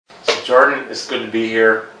Jordan, it's good to be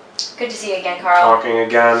here. Good to see you again, Carl. Talking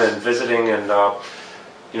again and visiting, and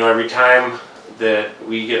every time that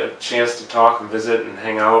we get a chance to talk and visit and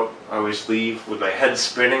hang out, I always leave with my head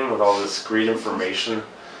spinning with all this great information.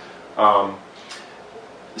 So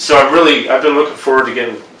I've been looking forward to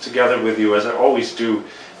getting together with you, as I always do.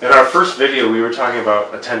 In our first video, we were talking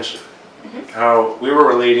about attention, how we were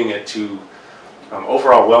relating it to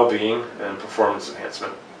overall well-being and performance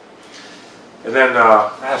enhancement. And then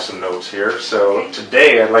I have some notes here. So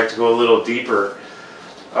today I'd like to go a little deeper.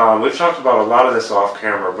 We've talked about a lot of this off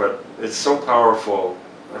camera, but it's so powerful.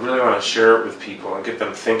 I really want to share it with people and get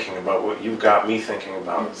them thinking about what you've got me thinking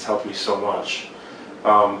about. It's helped me so much.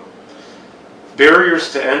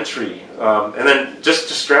 Barriers to entry, and then just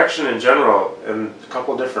distraction in general, and a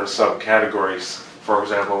couple different subcategories. For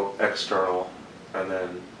example, external and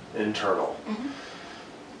then internal.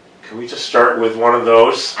 Can we just start with one of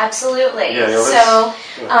those? Absolutely.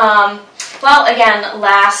 Well, again, the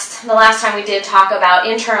last time we did talk about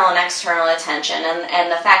internal and external attention, and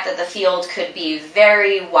the fact that the field could be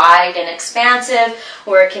very wide and expansive,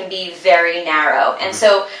 or it can be very narrow. And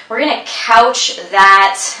so we're going to couch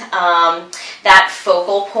that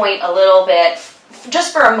focal point a little bit,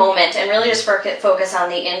 just for a moment, and really just focus on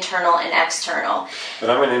the internal and external. But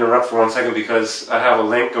I'm going to interrupt for 1 second because I have a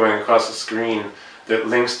link going across the screen that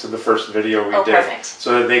links to the first video we did. Perfect.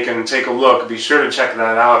 So that they can take a look. Be sure to check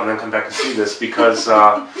that out and then come back and see this, because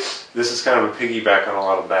this is kind of a piggyback on a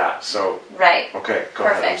lot of that. So right. Okay, go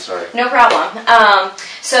ahead. I'm sorry. No problem.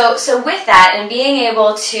 So with that, and being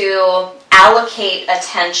able to allocate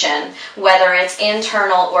attention, whether it's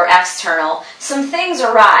internal or external, some things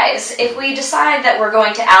arise. If we decide that we're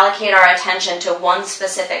going to allocate our attention to one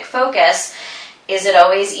specific focus, is it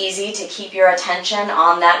always easy to keep your attention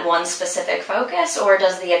on that one specific focus, or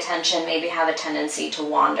does the attention maybe have a tendency to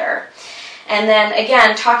wander? And then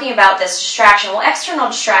again, talking about this distraction, well, external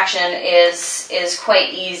distraction is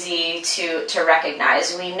quite easy to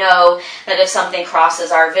recognize. We know that if something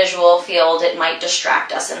crosses our visual field, it might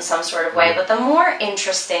distract us in some sort of way. But the more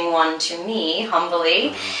interesting one to me,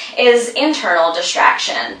 humbly, is internal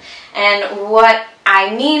distraction. And what I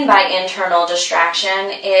mean by internal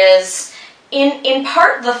distraction is in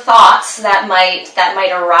part the thoughts that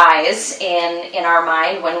might arise in our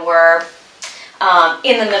mind when we're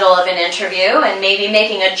in the middle of an interview and maybe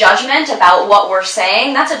making a judgment about what we're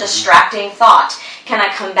saying. That's a distracting thought. Can I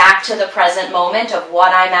come back to the present moment of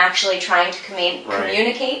what I'm actually trying to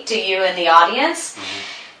communicate to you in the audience?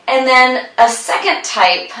 And then a second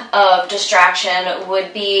type of distraction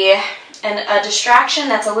would be a distraction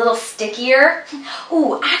that's a little stickier.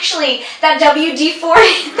 Ooh, actually, that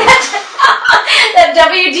WD-40, that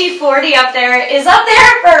WD-40 up there is up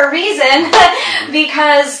there for a reason,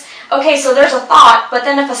 because okay, so there's a thought, but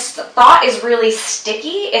then if a thought is really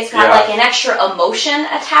sticky, it's got like an extra emotion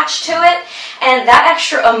attached to it, and that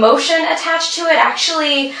extra emotion attached to it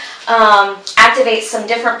actually activates some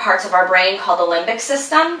different parts of our brain called the limbic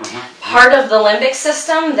system. Part of the limbic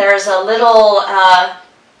system, there's a little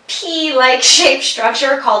pea-like shaped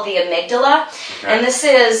structure called the amygdala, and this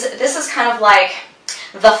is kind of like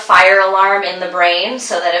the fire alarm in the brain,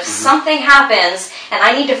 so that if something happens and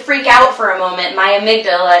I need to freak out for a moment, my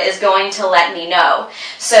amygdala is going to let me know.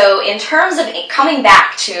 So in terms of coming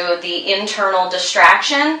back to the internal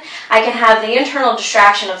distraction, I can have the internal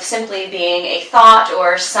distraction of simply being a thought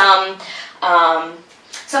or something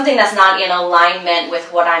that's not in alignment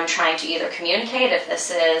with what I'm trying to either communicate. If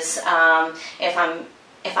this is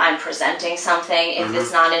if I'm presenting something, if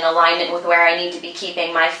it's not in alignment with where I need to be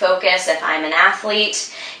keeping my focus, if I'm an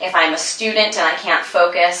athlete, if I'm a student and I can't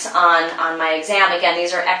focus on my exam. Again,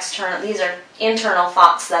 these are internal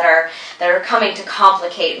thoughts that are coming to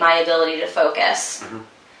complicate my ability to focus.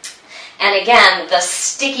 And again, the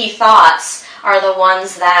sticky thoughts are the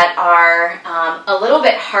ones that are a little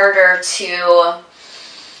bit harder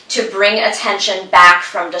to bring attention back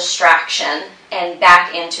from distraction and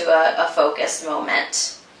back into a focused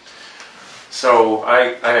moment. So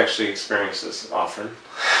I actually experience this often.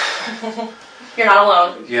 You're not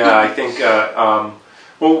alone. Yeah, I think,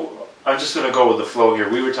 well, I'm just going to go with the flow here.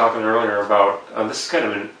 We were talking earlier about, this is kind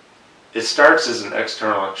of it starts as an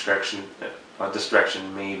external distraction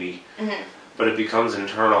maybe, but it becomes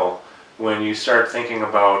internal when you start thinking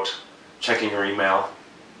about checking your email,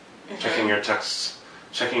 checking your texts,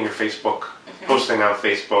 checking your Facebook, posting on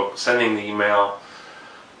Facebook, sending the email.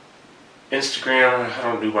 Instagram, I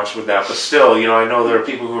don't do much with that, but still, I know there are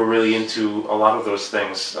people who are really into a lot of those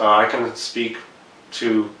things. I can speak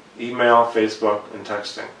to email, Facebook, and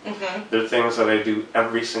texting. They're things that I do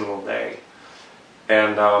every single day.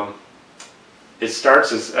 And it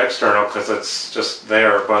starts as external because it's just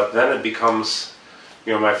there, but then it becomes,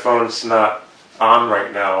 my phone's not on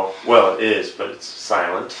right now. Well, it is, but it's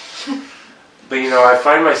silent. But I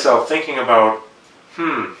find myself thinking about,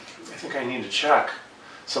 I think I need to check.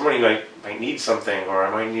 Somebody might need something, or I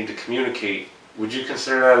might need to communicate. Would you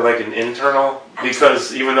consider that like an internal?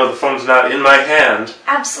 Because even though the phone's not in my hand.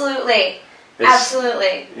 Absolutely.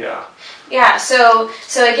 Absolutely. Yeah. Yeah, so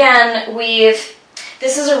again,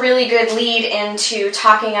 this is a really good lead into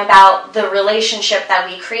talking about the relationship that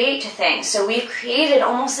we create to things. So we've created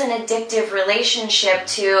almost an addictive relationship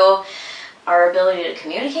to our ability to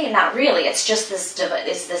communicate. Not really. It's just this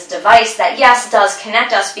device that, yes, does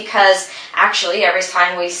connect us, because actually every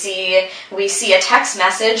time we see a text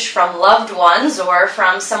message from loved ones or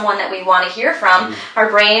from someone that we want to hear from, our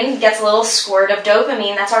brain gets a little squirt of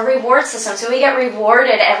dopamine. That's our reward system. So we get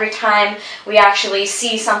rewarded every time we actually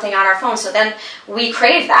see something on our phone. So then we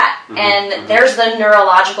crave that. And there's the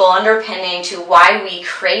neurological underpinning to why we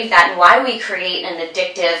crave that and why we create an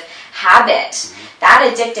addictive habit.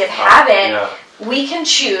 That addictive habit, we can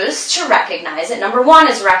choose to recognize it. Number one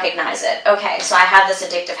is recognize it. Okay, so I have this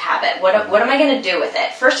addictive habit. What am I going to do with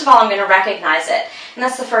it? First of all, I'm going to recognize it. And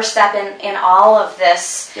that's the first step in all of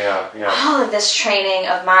this. All of this training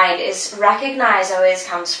of mind is recognize always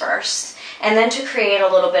comes first. And then to create a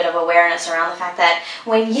little bit of awareness around the fact that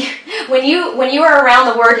when you were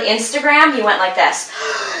around the word Instagram, you went like this.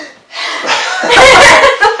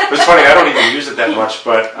 It's funny, I don't even use it that much,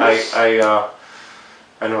 but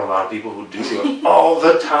I know a lot of people who do it all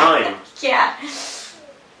the time. Yeah.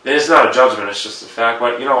 And it's not a judgment, it's just a fact.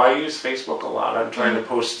 But, I use Facebook a lot. I'm trying to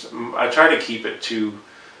post, I try to keep it to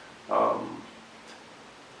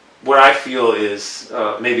what I feel is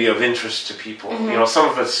maybe of interest to people. Some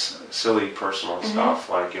of it's silly personal stuff,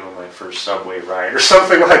 like, my first subway ride or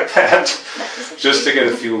something like that, just to get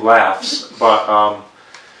a few laughs.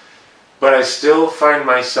 But I still find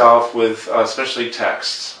myself with, especially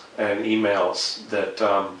texts and emails, that,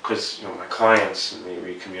 because, my clients and me,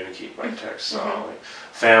 we communicate by text,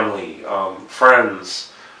 family,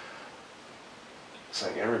 friends, it's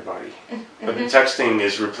like everybody. But texting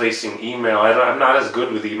is replacing email. I'm not as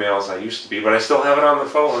good with email as I used to be, but I still have it on the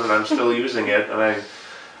phone, and I'm still using it, and I'm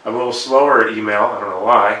a little slower at email, I don't know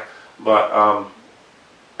why, but,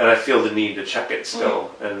 and I feel the need to check it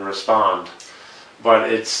still and respond.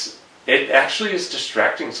 But it actually is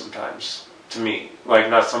distracting sometimes to me. Like,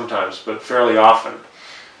 not sometimes, but fairly often.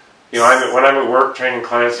 When I'm at work training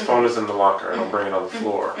clients, the phone is in the locker. I don't bring it on the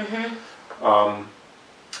floor.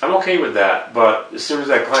 I'm okay with that, but as soon as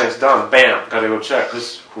that client's done, bam, gotta go check.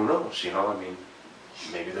 Because who knows,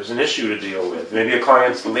 maybe there's an issue to deal with. Maybe a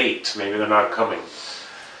client's late. Maybe they're not coming.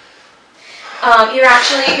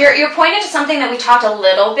 You're pointing to something that we talked a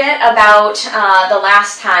little bit about the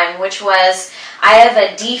last time, which was I have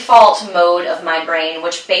a default mode of my brain,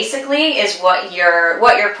 which basically is what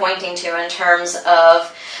you're pointing to in terms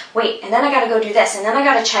of, wait, and then I got to go do this, and then I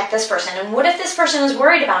got to check this person, and what if this person is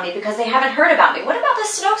worried about me because they haven't heard about me? What about this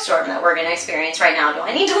snowstorm that we're going to experience right now? Do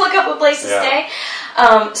I need to look up a place to stay?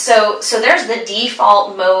 So there's the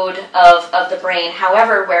default mode of the brain.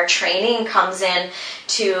 However, where training comes in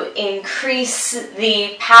to increase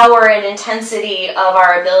the power and intensity of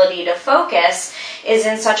our ability to focus is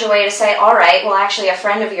in such a way to say, all right, well, actually a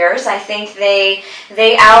friend of yours, I think they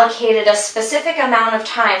allocated a specific amount of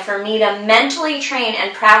time for me to mentally train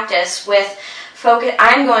and practice with focus.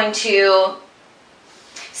 I'm going to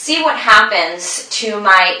see what happens to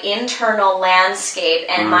my internal landscape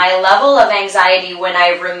and my level of anxiety when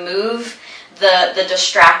I remove the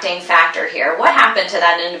distracting factor here. What happened to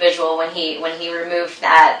that individual when he removed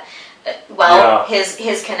that?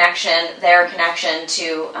 His connection, their connection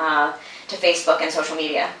to Facebook and social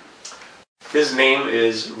media. His name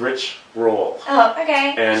is Rich Roll. Oh,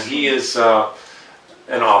 okay. And he is an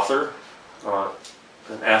author,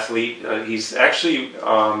 an athlete. He's actually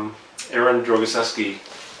Aaron Drogoseski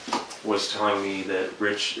was telling me that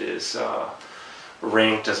Rich is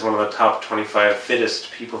ranked as one of the top 25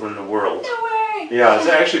 fittest people in the world. No way! Yeah, it's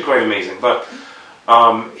actually quite amazing. But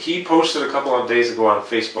he posted a couple of days ago on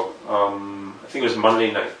Facebook, I think it was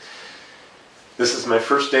Monday night. This is my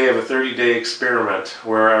first day of a 30-day experiment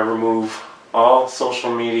where I remove all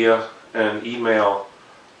social media and email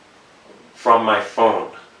from my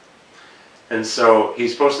phone. And so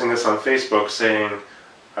he's posting this on Facebook saying,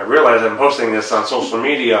 I realize I'm posting this on social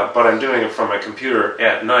media, but I'm doing it from my computer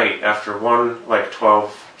at night after one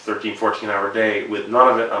 12, 13, 14-hour day with none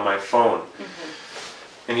of it on my phone.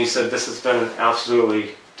 And he said, this has been an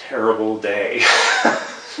absolutely terrible day.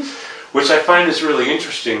 Which I find is really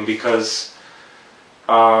interesting because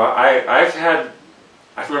I've had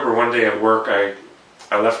I remember one day at work, I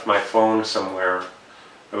left my phone somewhere.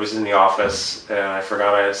 I was in the office and I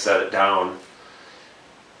forgot I had set it down.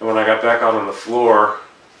 And when I got back out on the floor,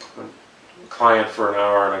 client for an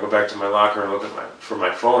hour, and I go back to my locker and look at for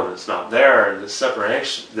my phone, and it's not there. And this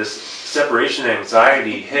separation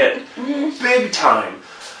anxiety hit big time.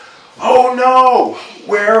 Oh no!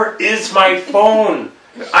 Where is my phone?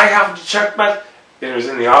 I have to check my. It was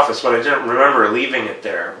in the office, but I didn't remember leaving it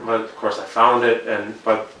there. But of course, I found it,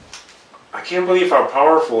 but I can't believe how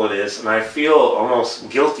powerful it is, and I feel almost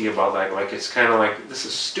guilty about that. Like it's kind of like this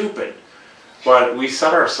is stupid, but we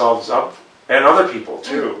set ourselves up. And other people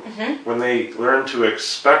too, when they learn to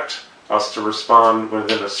expect us to respond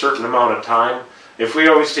within a certain amount of time. If we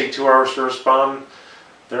always take 2 hours to respond,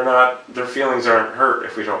 their feelings aren't hurt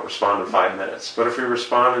if we don't respond in 5 minutes. But if we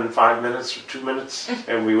respond in 5 minutes or 2 minutes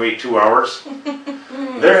and we wait 2 hours,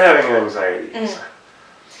 they're having anxiety.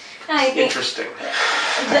 Interesting.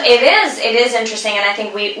 It is interesting, and I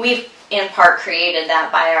think we've in part created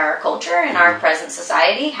that by our culture and our present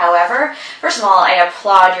society. However, first of all, I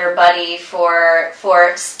applaud your buddy for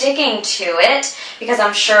sticking to it, because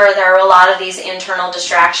I'm sure there are a lot of these internal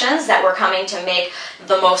distractions that were coming to make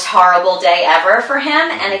the most horrible day ever for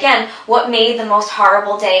him. And again, what made the most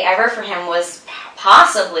horrible day ever for him was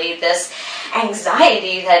possibly this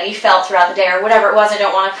anxiety that he felt throughout the day, or whatever it was. I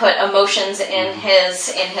don't want to put emotions in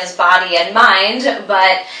his body and mind,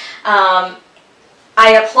 but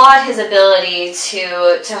I applaud his ability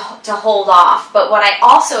to hold off. But what I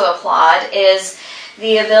also applaud is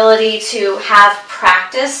the ability to have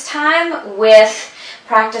practice time with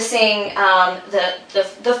practicing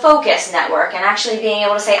the focus network, and actually being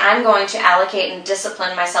able to say, I'm going to allocate and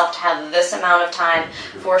discipline myself to have this amount of time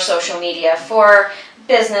for social media, for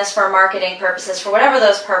business, for marketing purposes, for whatever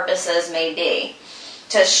those purposes may be,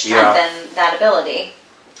 to strengthen that ability.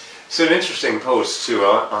 It's an interesting post too.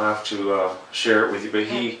 I'll have to share it with you. But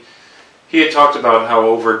he had talked about how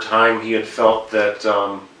over time he had felt that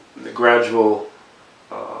the gradual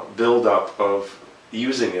buildup of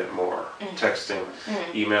using it more, texting,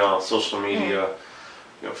 email, social media,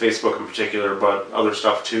 Facebook in particular, but other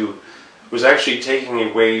stuff too, was actually taking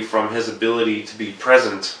away from his ability to be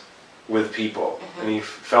present with people, and he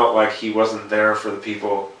felt like he wasn't there for the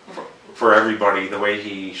people. For everybody the way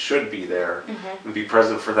he should be there, and be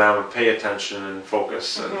present for them and pay attention and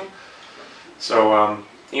focus. And so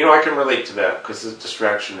I can relate to that, because the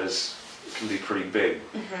distraction can be pretty big.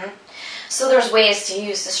 So there's ways to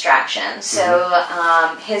use distraction. So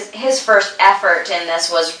his first effort in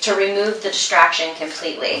this was to remove the distraction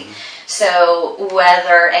completely. So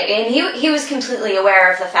and he was completely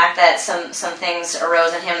aware of the fact that some things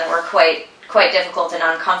arose in him that were quite difficult and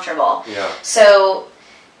uncomfortable. So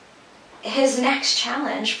his next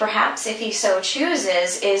challenge, perhaps, if he so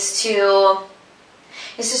chooses, is to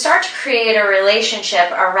start to create a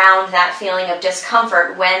relationship around that feeling of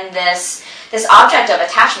discomfort when this object of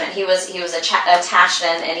attachment, he was attached,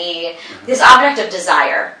 and this object of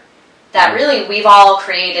desire, that really we've all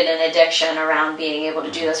created an addiction around being able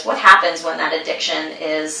to do this. What happens when that addiction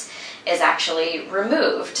is actually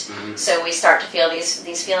removed? So we start to feel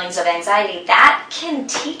these feelings of anxiety. That can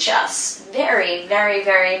teach us very, very,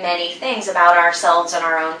 very many things about ourselves and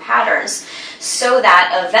our own patterns, so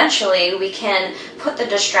that eventually we can put the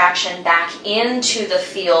distraction back into the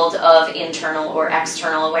field of internal or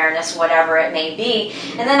external awareness, whatever it may be,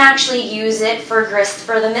 and then actually use it for grist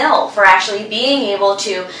for the mill, for actually being able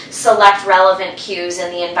to select relevant cues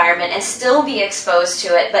in the environment and still be exposed to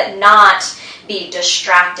it, but not be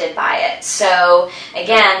distracted by it. So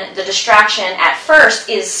again, the distraction at first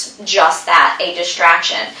is just that, a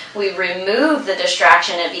distraction. We remove the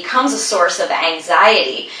distraction, it becomes a source of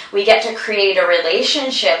anxiety. We get to create a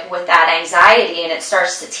relationship with that anxiety, and it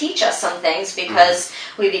starts to teach us some things because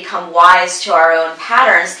we become wise to our own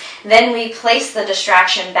patterns. Then we place the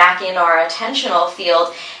distraction back in our attentional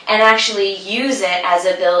field and actually use it as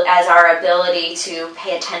our ability to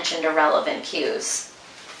pay attention to relevant cues.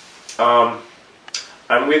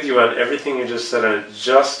 I'm with you on everything you just said, and it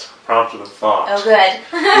just prompted a thought. Oh, good.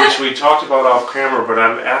 Which we talked about off camera, but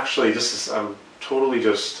I'm totally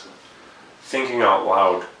just thinking out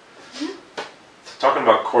loud. Talking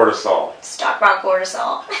about cortisol. Let's talk about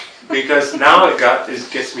cortisol. Because now it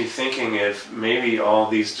gets me thinking if maybe all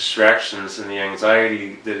these distractions and the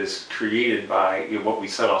anxiety that is created by what we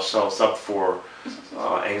set ourselves up for,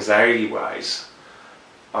 anxiety-wise,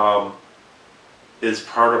 is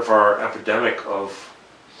part of our epidemic of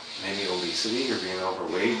maybe obesity or being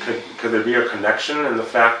overweight. Could there be a connection in the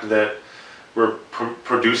fact that we're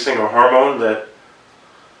producing a hormone that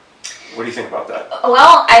What do you think about that?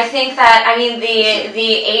 Well, I think that, I mean, the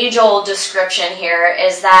age-old description here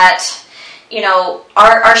is that, you know,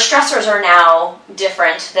 our stressors are now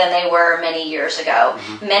different than they were many years ago.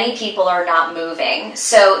 Many people are not moving.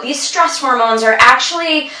 So these stress hormones are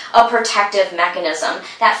actually a protective mechanism.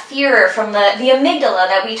 That fear from the amygdala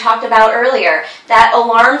that we talked about earlier, that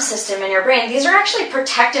alarm system in your brain, these are actually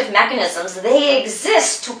protective mechanisms. They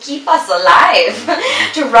exist to keep us alive,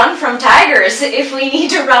 to run from tigers if we need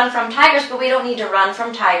to run from tigers, but we don't need to run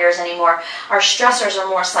from tigers anymore. Our stressors are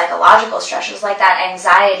more psychological stressors, like that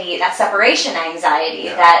anxiety, that separation anxiety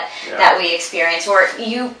that we experience, or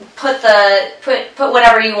you put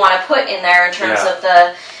whatever you want to put in there in terms of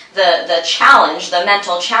the challenge, the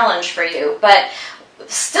mental challenge for you, but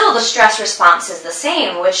still the stress response is the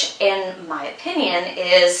same, which in my opinion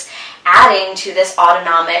is adding to this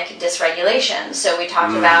autonomic dysregulation. So we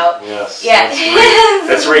talked about that's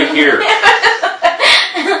right here.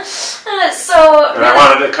 So and I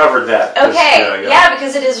wanted to cover that. Okay,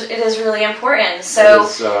 because it is really important. So it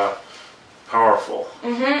is, powerful.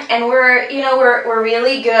 And we're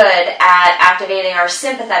really good at activating our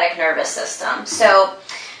sympathetic nervous system. So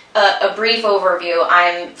a brief overview,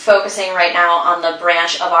 I'm focusing right now on the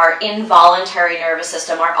branch of our involuntary nervous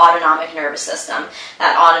system, our autonomic nervous system.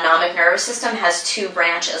 That autonomic nervous system has two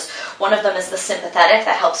branches. One of them is the sympathetic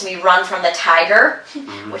that helps me run from the tiger,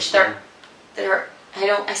 which they're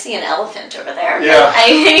I see an elephant over there. Yeah.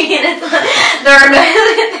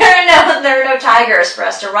 There are no tigers for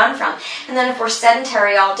us to run from. And then if we're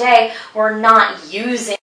sedentary all day, we're not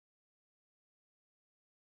using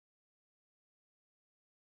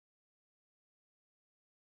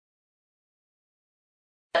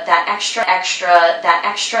that extra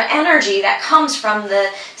energy that comes from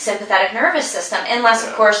the sympathetic nervous system, unless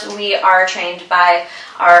of course we are trained by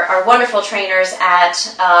our wonderful trainers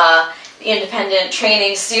at the Independent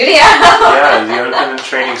Training Studio. The Independent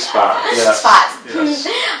Training Spot. Yes. Yes.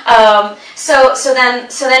 So then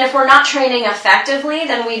if we're not training effectively,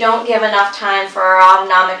 then we don't give enough time for our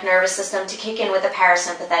autonomic nervous system to kick in with the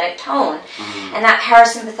parasympathetic tone. And that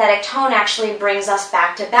parasympathetic tone actually brings us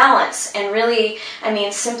back to balance. And really, I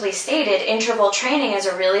mean, simply stated, interval training is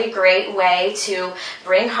a really great way to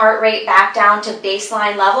bring heart rate back down to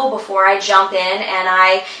baseline level before I jump in and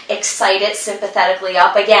I excite it sympathetically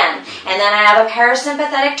up again. And then I have a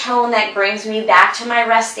parasympathetic tone that brings me back to my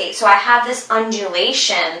rest state. So I have this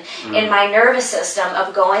undulation in my nervous system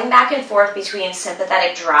of going back and forth between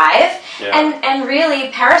sympathetic drive and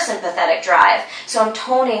really parasympathetic drive. So I'm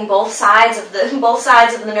toning both sides of the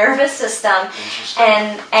nervous system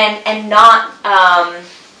and not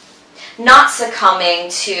succumbing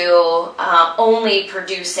to only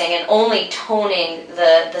producing and only toning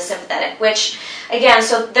the sympathetic, which again,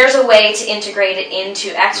 so there's a way to integrate it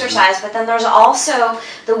into exercise, but then there's also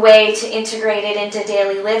the way to integrate it into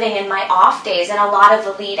daily living in my off days. And a lot of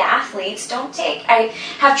elite athletes I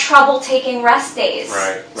have trouble taking rest days.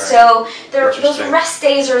 Right. So those rest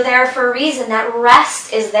days are there for a reason. That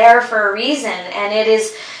rest is there for a reason, and it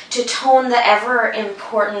is to tone the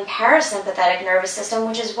ever-important parasympathetic nervous system,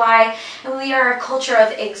 which is why we are a culture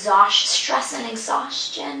of stress and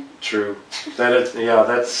exhaustion. True.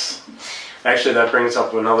 That's... Actually, that brings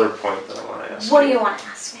up another point that I want to ask. What do you want to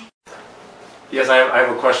ask me? Yes, I have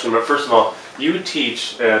a question, but first of all, you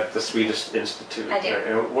teach at the Swedish Institute. I do.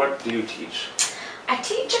 And what do you teach? I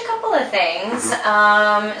teach a couple of things.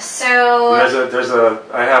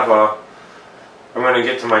 I'm going to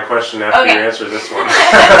get to my question after you answer this one.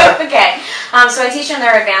 Okay. So I teach in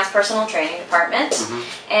their advanced personal training department,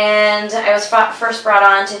 and I was first brought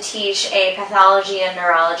on to teach a pathology and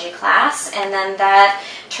neurology class, and then that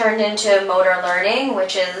turned into motor learning,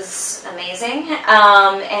 which is amazing.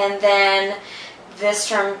 And then this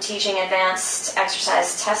term teaching advanced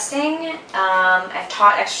exercise testing. I've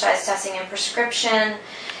taught exercise testing and prescription,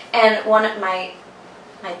 and one of my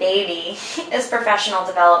baby is professional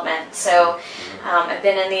development. So I've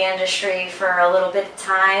been in the industry for a little bit of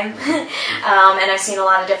time, and I've seen a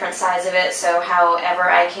lot of different sides of it. So however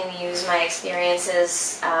I can use my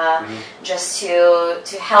experiences just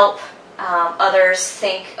to help others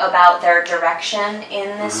think about their direction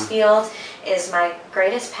in this field is my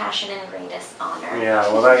greatest passion and greatest honor. Yeah,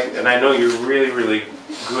 well, I know you're really, really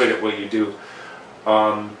good at what you do.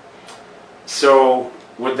 So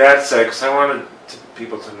with that said, because I wanted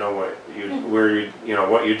people to know what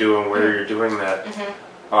what you do and where you're doing that.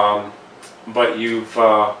 But you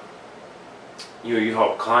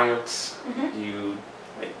help clients. You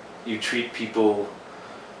treat people.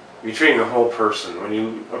 You're treating the whole person. When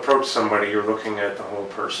you approach somebody, you're looking at the whole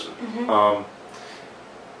person.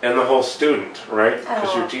 And the whole student, right?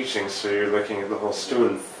 Because you're teaching, so you're looking at the whole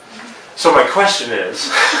student. So my question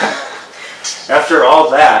is, after all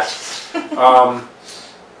that,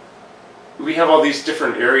 we have all these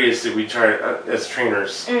different areas that we try as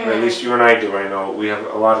trainers. At least you and I do. I know we have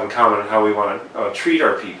a lot in common in how we want to treat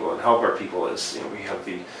our people and help our people. Is we have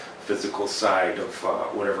the physical side of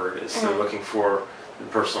whatever it is they're looking for in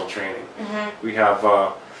personal training. We have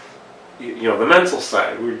the mental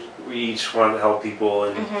side. We each want to help people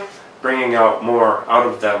and bringing out more out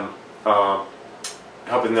of them,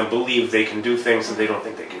 helping them believe they can do things that they don't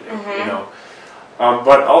think they can do.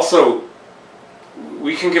 But also,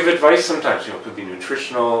 we can give advice sometimes. It could be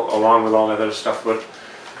nutritional along with all that other stuff. But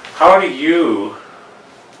how do you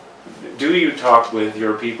talk with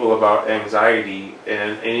your people about anxiety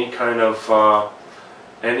and any kind of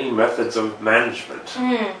any methods of management?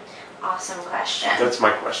 Awesome question. That's my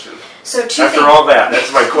question. So after all that,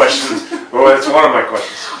 that's my question. Well, that's one of my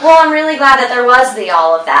questions. Well, I'm really glad that there was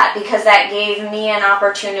all of that, because that gave me an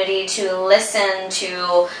opportunity to listen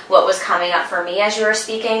to what was coming up for me as you were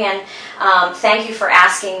speaking. And thank you for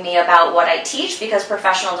asking me about what I teach, because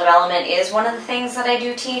professional development is one of the things that I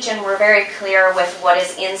do teach, and we're very clear with what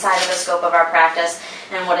is inside of the scope of our practice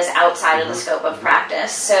and what is outside of the scope of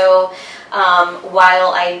practice. So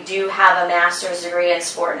while I do have a master's degree in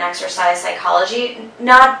sport and exercise psychology,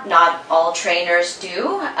 not all trainers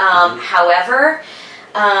do. However,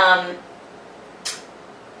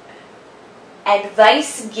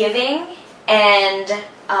 advice giving and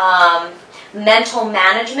mental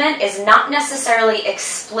management is not necessarily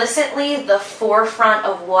explicitly the forefront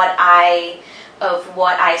of what I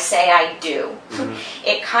say I do.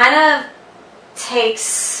 It kind of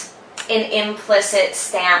takes an implicit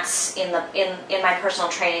stance in my personal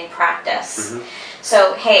training practice.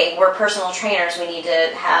 So, hey, we're personal trainers. We need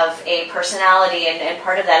to have a personality, and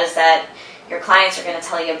part of that is that your clients are going to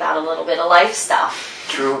tell you about a little bit of life stuff.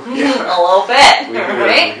 True. Yeah. A little bit,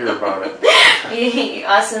 right? We hear about it.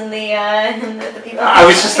 Us and the people. I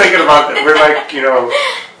was just thinking about that. We're like,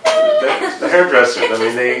 the hairdressers. I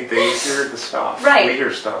mean, they hear the stuff. Right. We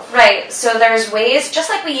hear stuff. Right. So there's ways, just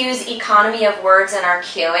like we use economy of words in our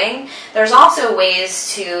cueing, there's also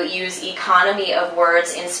ways to use economy of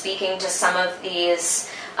words in speaking to some of these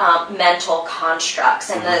mental constructs.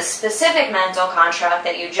 And the specific mental construct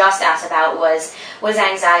that you just asked about was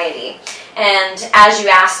anxiety. And as you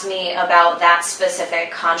asked me about that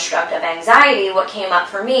specific construct of anxiety, what came up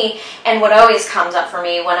for me, and what always comes up for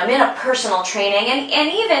me when I'm in a personal training, and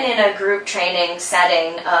even in a group training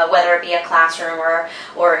setting, whether it be a classroom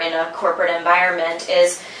or in a corporate environment,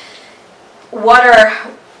 is what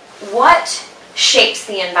shapes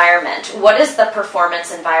the environment? What is the performance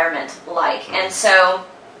environment like? And so,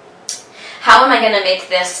 how am I going to make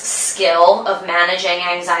this skill of managing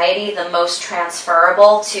anxiety the most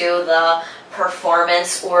transferable to the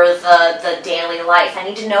performance or the daily life? I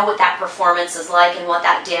need to know what that performance is like and what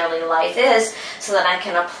that daily life is, so that I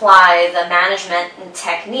can apply the management and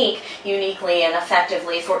technique uniquely and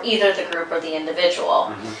effectively for either the group or the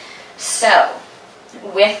individual. So,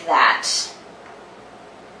 with that,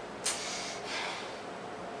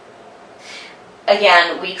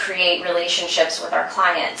 again, we create relationships with our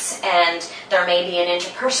clients, and there may be an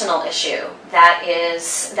interpersonal issue that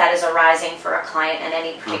is arising for a client at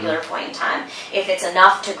any particular point in time. If it's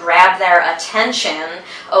enough to grab their attention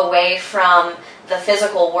away from the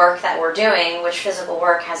physical work that we're doing, which physical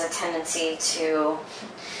work has a tendency to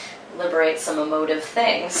liberate some emotive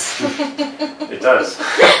things. It does.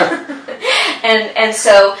 And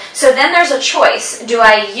so then there's a choice. Do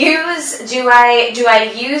I use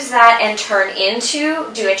that and turn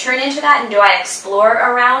into that, and do I explore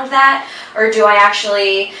around that, or do I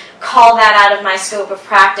actually call that out of my scope of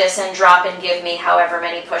practice and drop and give me however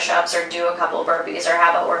many push-ups, or do a couple burpees, or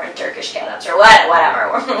how about we're in Turkish get-ups, or whatever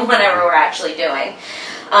we're actually doing.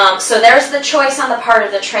 So there's the choice on the part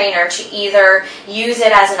of the trainer to either use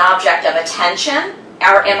it as an object of attention,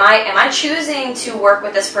 or am I choosing to work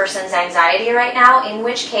with this person's anxiety right now, in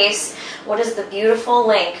which case, what is the beautiful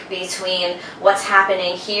link between what's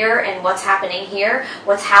happening here and what's happening here?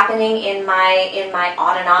 What's happening in my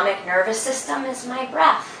autonomic nervous system is my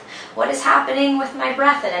breath. What is happening with my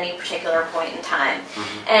breath at any particular point in time?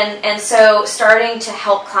 And so starting to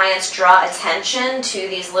help clients draw attention to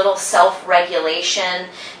these little self-regulation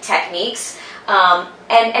techniques,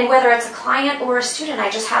 and whether it's a client or a student, I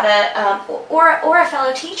just had or a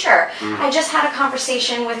fellow teacher. I just had a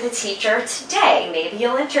conversation with a teacher today, maybe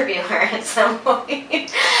you'll interview her at some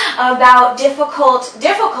point, about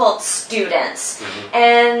difficult students,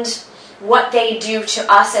 and what they do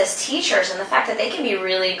to us as teachers, and the fact that they can be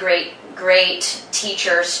really great great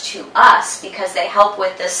teachers to us because they help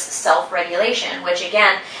with this self-regulation, which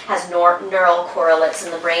again has neural correlates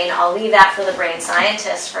in the brain. I'll leave that for the brain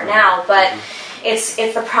scientists for now, but it's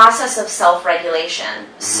the process of self-regulation.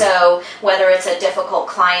 So whether it's a difficult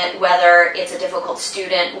client, whether it's a difficult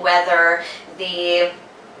student, whether the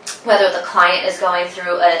client is going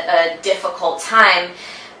through a difficult time,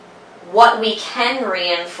 what we can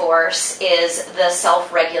reinforce is the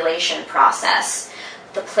self-regulation process.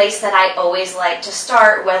 The place that I always like to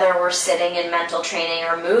start, whether we're sitting in mental training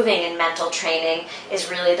or moving in mental training,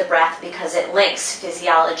 is really the breath, because it links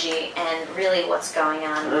physiology and really what's going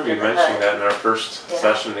on. I remember you mentioning that in our first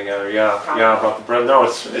session together. Yeah, about the breath. No,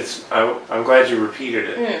 I'm glad you repeated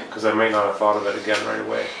it, because I might not have thought of it again right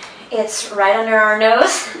away. It's right under our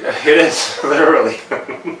nose. It is, literally.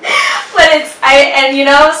 But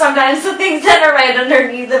sometimes the things that are right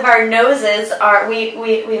underneath of our noses are, we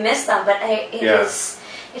miss them, but it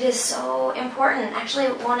is so important. Actually,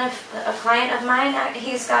 a client of mine,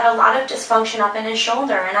 he's got a lot of dysfunction up in his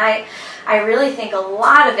shoulder, and I really think a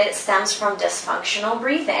lot of it stems from dysfunctional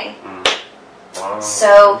breathing. Wow.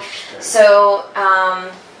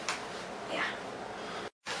 Yeah.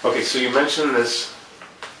 Okay, so you mentioned this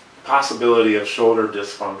possibility of shoulder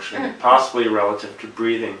dysfunction, possibly relative to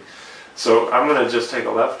breathing. So I'm going to just take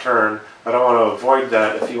a left turn. I don't want to avoid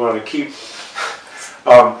that if you want to keep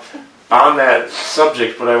on that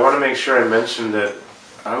subject, but I want to make sure I mention that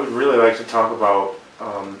I would really like to talk about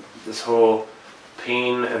this whole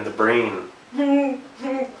pain and the brain. Pain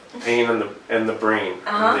and the brain,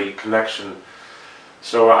 and the connection.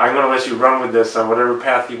 So I'm going to let you run with this on whatever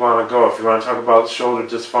path you want to go. If you want to talk about shoulder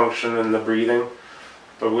dysfunction and the breathing,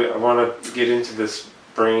 but I want to get into this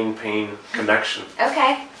brain-pain connection.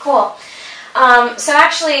 Okay, cool. So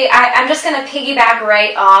actually, I'm just going to piggyback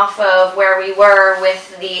right off of where we were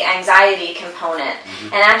with the anxiety component,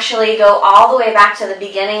 and actually go all the way back to the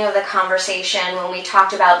beginning of the conversation when we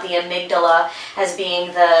talked about the amygdala as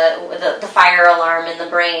being the fire alarm in the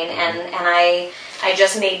brain, and I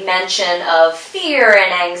just made mention of fear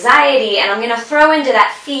and anxiety, and I'm going to throw into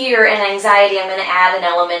that fear and anxiety, I'm going to add an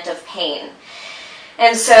element of pain.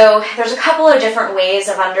 And so there's a couple of different ways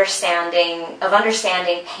of understanding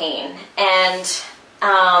pain, and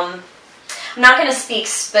I'm not going to speak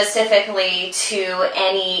specifically to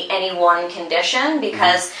any one condition,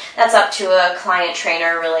 because that's up to a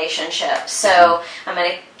client-trainer relationship. So I'm going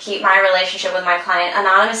to keep my relationship with my client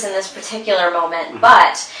anonymous in this particular moment.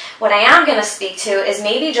 But what I am going to speak to is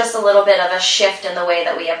maybe just a little bit of a shift in the way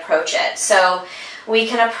that we approach it. So we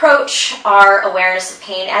can approach our awareness of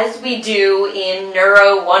pain as we do in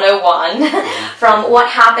Neuro 101, from what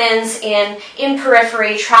happens in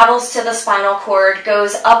periphery, travels to the spinal cord,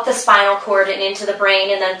 goes up the spinal cord and into the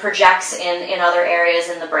brain, and then projects in other areas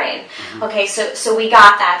in the brain. Okay, so we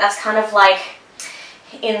got that. That's kind of like,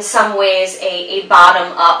 in some ways, a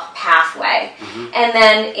bottom-up pathway. And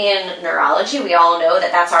then in neurology, we all know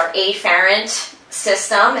that that's our afferent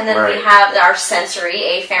system, and then we have our sensory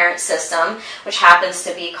afferent system, which happens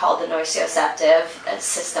to be called the nociceptive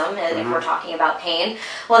system, if we're talking about pain.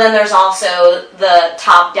 Well, then there's also the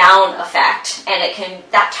top-down effect, and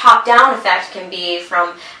that top-down effect can be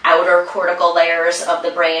from outer cortical layers of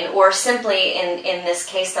the brain, or simply, in this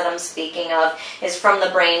case that I'm speaking of, is from the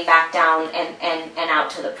brain back down and out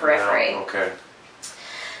to the periphery. Okay.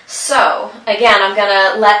 So, again, I'm going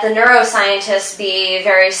to let the neuroscientists be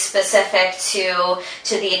very specific to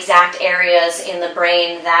the exact areas in the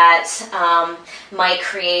brain that might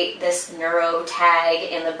create this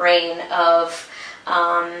neurotag in the brain of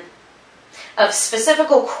specific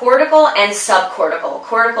cortical and subcortical.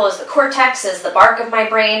 Cortical is the cortex, is the bark of my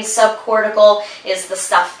brain. Subcortical is the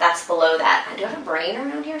stuff that's below that. I do have a brain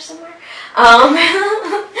around here somewhere.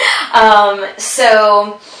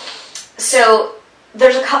 So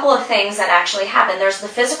there's a couple of things that actually happen. There's the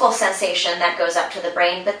physical sensation that goes up to the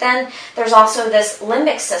brain, but then there's also this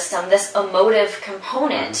limbic system, this emotive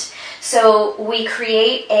component. So we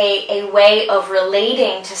create a way of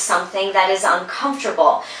relating to something that is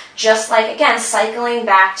uncomfortable. Just like, again, cycling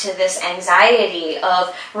back to this anxiety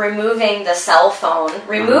of removing the cell phone,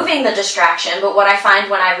 removing the distraction. But what I find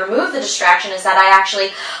when I remove the distraction is that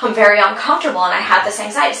I'm very uncomfortable and I have this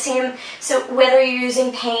anxiety. So whether you're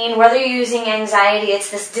using pain, whether you're using anxiety, it's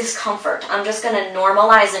this discomfort. I'm just going to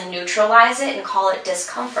normalize and neutralize it and call it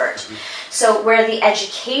discomfort. So where the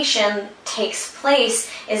education takes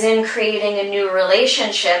place is in creating a new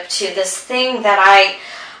relationship to this thing that I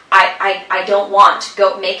don't want.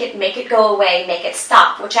 Make it go away, make it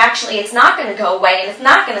stop, which actually it's not going to go away, and it's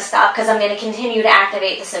not going to stop because I'm going to continue to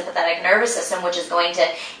activate the sympathetic nervous system, which is going to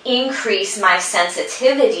increase my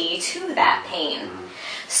sensitivity to that pain.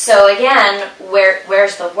 So again,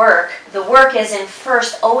 where's the work? The work is in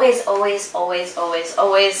first, always, if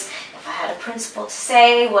I had a principle to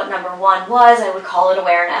say what number one was, I would call it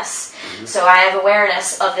awareness. So I have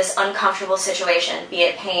awareness of this uncomfortable situation, be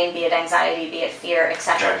it pain, be it anxiety, be it fear,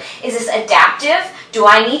 etc. Okay. Is this adaptive? Do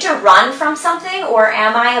I need to run from something, or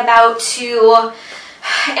am I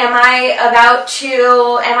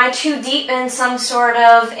too deep in some sort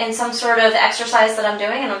of exercise that I'm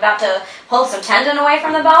doing, and I'm about to pull some tendon away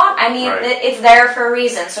from the bone? I mean, Right. it's there for a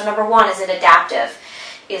reason. So number one, is it adaptive?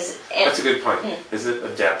 That's a good point. Is it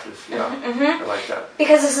adaptive? Yeah, I like that.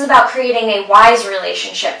 Because this is about creating a wise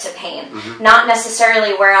relationship to pain, not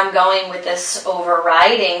necessarily where I'm going with this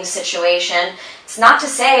overriding situation. It's not to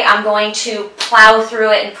say I'm going to plow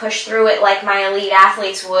through it and push through it like my elite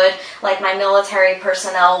athletes would, like my military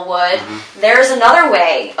personnel would. There's another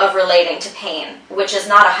way of relating to pain, which is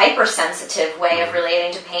not a hypersensitive way of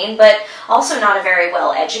relating to pain, but also not a very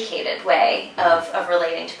well-educated way of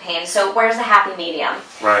relating to pain. So where's the happy medium?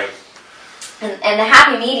 Right. And the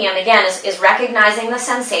happy medium, again, is recognizing the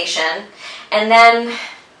sensation, and then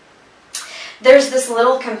there's this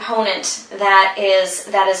little component that is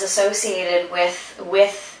associated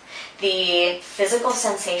with the physical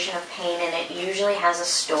sensation of pain, and it usually has a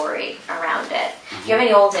story around it. Do you have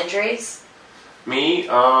any old injuries? Me?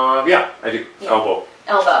 Yeah, I do. Yeah.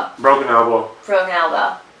 Elbow. Broken elbow. Broken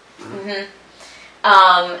elbow.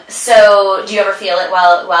 So do you ever feel it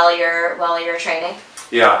while you're training?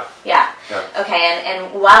 Yeah. Yeah. Okay,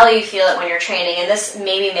 and while you feel it when you're training, and this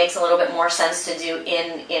maybe makes a little bit more sense to do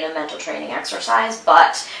in a mental training exercise,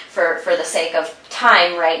 but for the sake of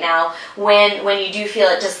time right now, when you do feel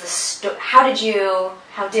it, how did you?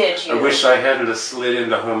 I wish I hadn't have slid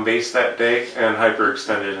into home base that day and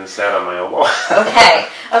hyperextended and sat on my elbow.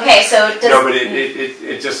 Okay, so no, but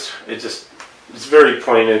it just it's very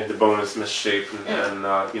pointed. The bone is misshapen, and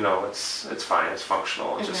it's fine. It's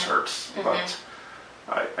functional. It just hurts, but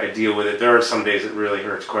I deal with it. There are some days it really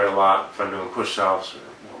hurts quite a lot if I'm doing push-ups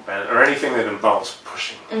or anything that involves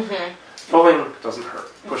pushing. Pulling doesn't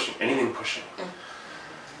hurt. Pushing, anything pushing.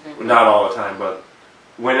 Not all the time, but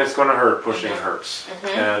when it's going to hurt, pushing hurts.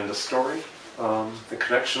 And the story, the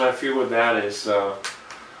connection I feel with that is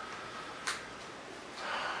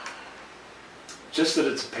just that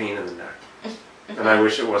it's a pain in the neck. And I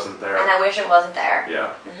wish it wasn't there.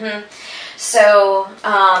 Yeah. So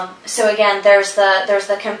again, there's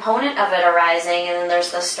the component of it arising, and then there's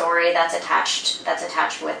the story that's attached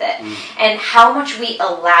with it. And how much we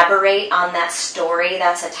elaborate on that story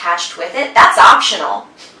that's attached with it, that's optional.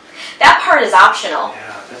 That part is optional.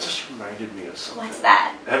 Yeah, that just reminded me of something. What's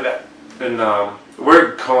that? And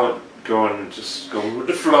we're going with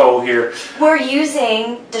the flow here. We're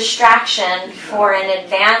using distraction for an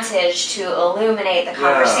advantage to illuminate the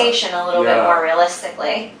conversation a little bit more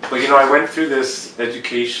realistically. Well, I went through this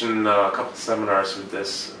education, a couple of seminars with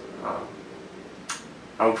this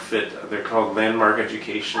outfit. They're called Landmark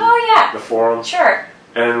Education. Oh, yeah. The forum. Sure.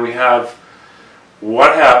 And we have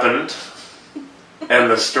what happened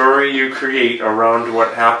and the story you create around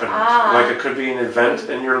what happened. Like it could be an event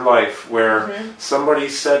in your life where somebody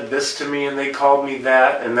said this to me and they called me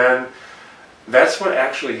that, and then that's what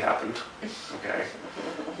actually happened. Okay.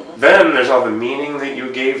 Then there's all the meaning that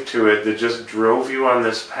you gave to it that just drove you on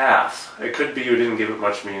this path. It could be you didn't give it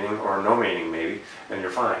much meaning, or no meaning maybe, and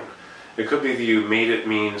you're fine. It could be that you made it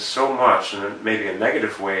mean so much in maybe a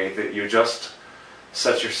negative way that you just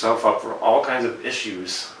set yourself up for all kinds of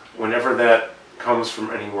issues whenever that comes from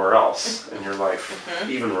anywhere else in your life,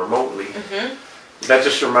 even remotely. That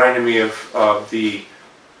just reminded me of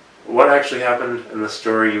what actually happened and the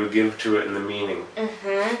story you would give to it and the meaning.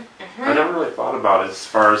 I never really thought about it as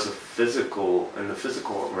far as the physical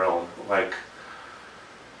realm. Like,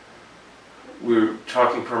 we were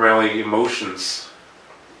talking primarily emotions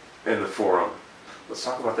in the forum. Let's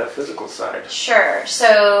talk about that physical side. Sure. So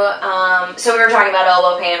we were talking about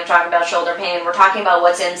elbow pain, we're talking about shoulder pain, we're talking about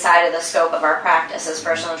what's inside of the scope of our practice as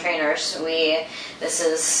personal trainers. And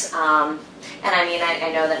I mean, I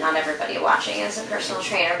know that not everybody watching is a personal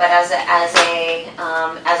trainer, but as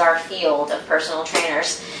our field of personal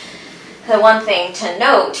trainers, the one thing to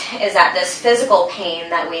note is that this physical pain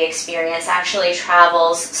that we experience actually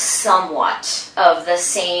travels somewhat of the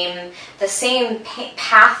same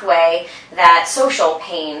pathway that social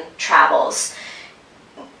pain travels,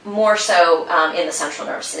 more so in the central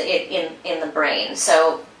nervous, in the brain.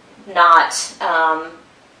 So not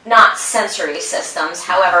sensory systems.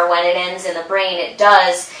 However, when it ends in the brain, it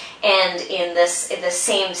does and in the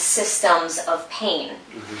same systems of pain.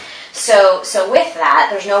 So with that,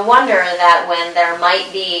 there's no wonder that when there might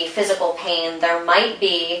be physical pain, there might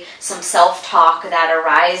be some self-talk that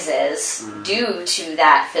arises due to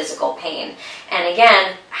that physical pain. And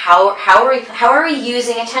again, how are we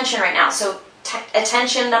using attention right now? So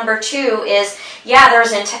attention number 2 is, there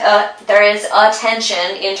is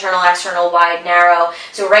attention, internal, external, wide, narrow.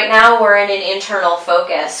 So right now we're in an internal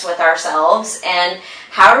focus with ourselves, and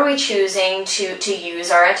how are we choosing to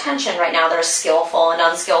use our attention right now? There's skillful and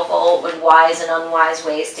unskillful and wise and unwise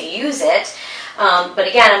ways to use it. But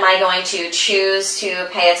again, am I going to choose to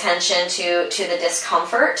pay attention to the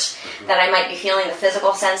discomfort that I might be feeling, the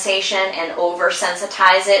physical sensation, and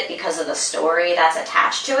oversensitize it because of the story that's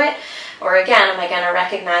attached to it? Or again, am I going to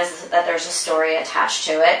recognize that there's a story attached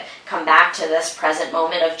to it, come back to this present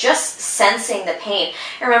moment of just sensing the pain?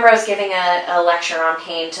 I remember I was giving a lecture on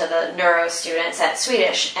pain to the neuro students at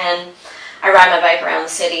Swedish, and I ride my bike around the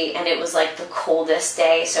city, and it was like the coldest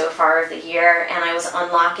day so far of the year, and I was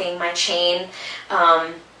unlocking my chain.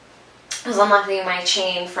 I was unlocking my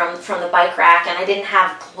chain from the bike rack, and I didn't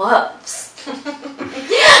have gloves.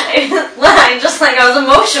 I was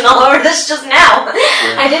emotional over this just now.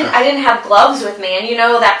 I didn't have gloves with me, and you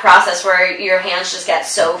know that process where your hands just get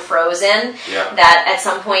so frozen that at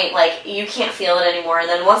some point, like, you can't feel it anymore, and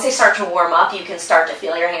then once they start to warm up, you can start to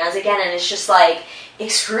feel your hands again, and it's just like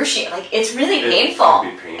excruciating. Like, it's really painful.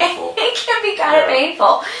 It can be painful. It can be kind of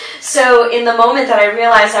painful. So in the moment that I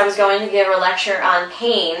realized I was going to give a lecture on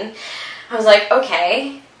pain, I was like,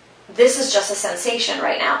 okay, this is just a sensation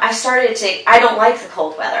right now. I don't like the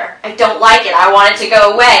cold weather. I don't like it. I want it to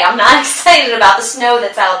go away. I'm not excited about the snow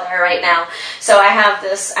that's out there right now. So I have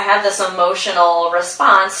this emotional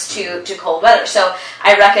response to cold weather. So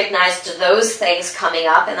I recognized those things coming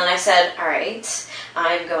up, and then I said, all right,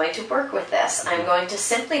 I'm going to work with this. I'm going to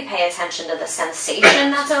simply pay attention to the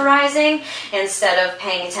sensation that's arising instead of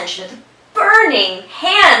paying attention to the burning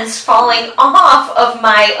hands falling off of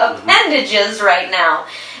my appendages right now.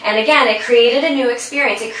 And again, it created a new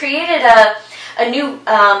experience. It created a new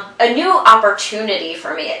opportunity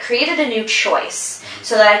for me. It created a new choice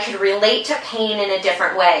so that I could relate to pain in a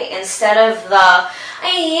different way instead of I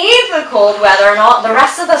hate the cold weather and all the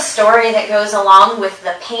rest of the story that goes along with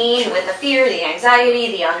the pain, with the fear, the anxiety,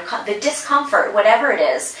 the discomfort, whatever it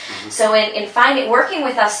is. So in working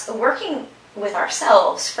with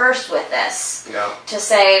ourselves first with this, to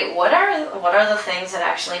say what are the things that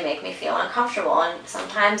actually make me feel uncomfortable. And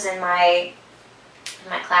sometimes in my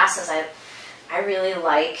classes, I really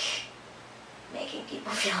like making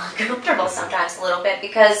people feel uncomfortable sometimes a little bit,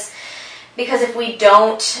 because if we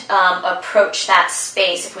don't approach that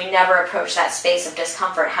space, if we never approach that space of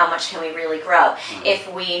discomfort, how much can we really grow?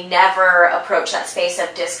 If we never approach that space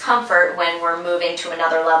of discomfort when we're moving to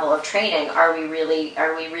another level of training, are we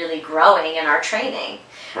really growing in our training?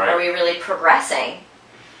 Right. Are we really progressing?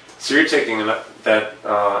 So you're taking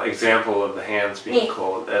that example of the hands being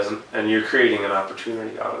cold and you're creating an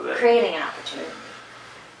opportunity out of it. Creating an opportunity.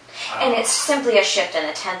 And it's simply a shift in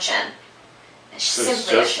attention. So it's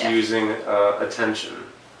just using attention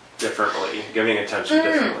differently, giving attention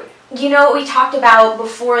differently. You know, what we talked about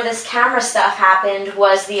before this camera stuff happened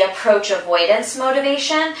was the approach avoidance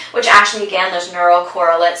motivation, which actually, again, there's neural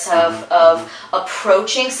correlates of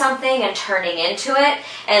approaching something and turning into it,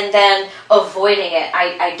 and then avoiding it.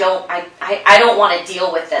 I don't want to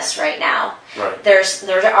deal with this right now. Right. There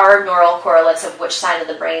are neural correlates of which side of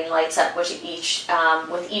the brain lights up with each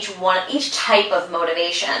type of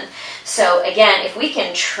motivation. So again, if we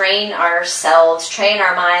can train ourselves, train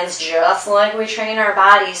our minds just like we train our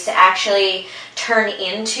bodies to actually turn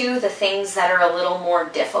into the things that are a little more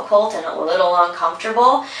difficult and a little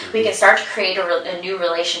uncomfortable, we can start to create a new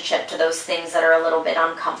relationship to those things that are a little bit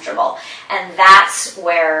uncomfortable. And that's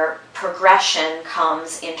where progression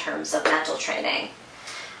comes in terms of mental training.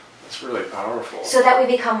 It's really powerful. So that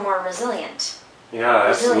we become more resilient. Yeah,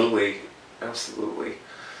 absolutely. Absolutely.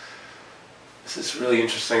 This is really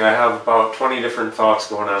interesting. I have about 20 different thoughts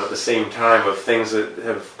going on at the same time of things that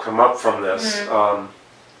have come up from this.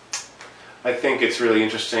 I think it's really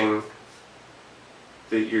interesting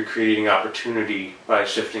that you're creating opportunity by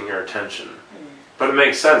shifting your attention. But it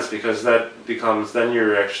makes sense, because that becomes, then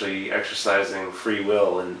you're actually exercising free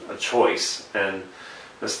will and a choice. And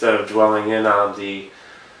instead of dwelling in on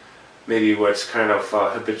maybe what's kind of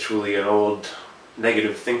habitually an old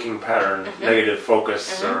negative thinking pattern, negative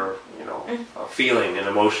focus, or a feeling, an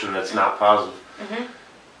emotion that's not positive,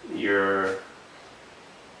 you're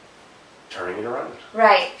turning it around.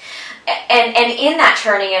 Right. And in that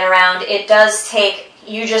turning it around, it does take,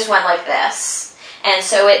 you just went like this. And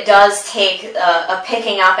so it does take a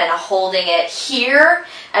picking up and a holding it here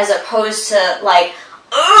as opposed to like,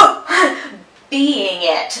 being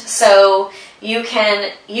it. So you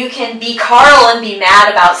can be Carl and be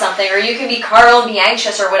mad about something, or you can be Carl and be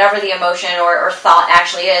anxious, or whatever the emotion or thought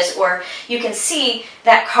actually is, or you can see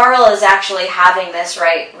that Carl is actually having this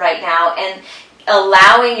right now, and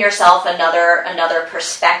allowing yourself another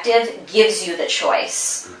perspective gives you the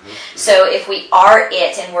choice. So if we are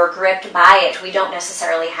it and we're gripped by it, we don't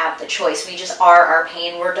necessarily have the choice. We just are our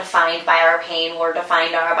pain. We're defined by our pain. We're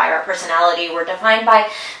defined by our personality. We're defined by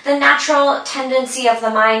the natural tendency of the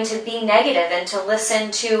mind to be negative and to listen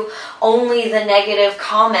to only the negative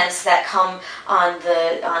comments that come on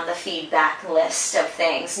the feedback list of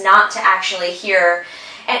things, not to actually hear.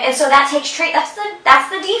 And so that takes that's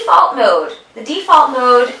the default mode. The default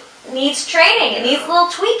mode needs training. It needs a little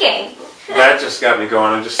tweaking. That just got me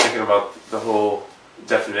going. I'm just thinking about the whole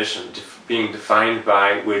definition, being defined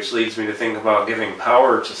by, which leads me to think about giving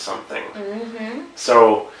power to something.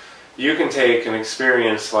 So you can take an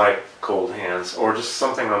experience like cold hands or just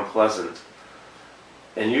something unpleasant,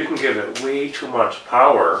 and you can give it way too much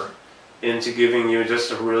power into giving you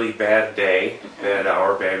just a really bad day, bad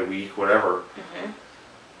hour, bad week, whatever.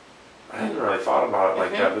 I hadn't really thought about it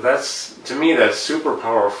like that, but to me that's super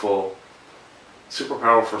powerful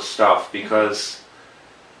stuff, because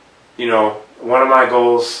one of my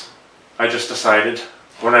goals, I just decided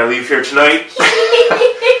when I leave here tonight,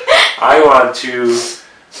 I want to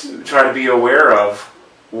try to be aware of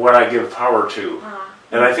what I give power to.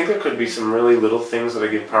 And I think there could be some really little things that I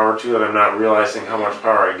give power to that I'm not realizing how much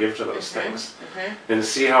power I give to those things. And to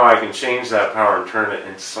see how I can change that power and turn it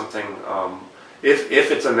into something,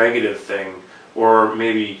 if it's a negative thing, or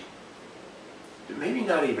maybe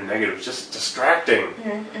not even negative, just distracting.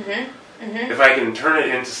 If I can turn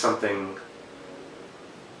it into something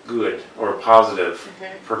good or positive,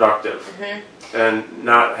 productive, and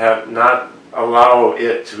not allow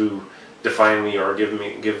it to define me or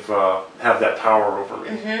have that power over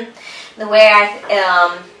me. The way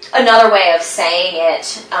another way of saying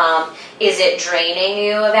it, is it draining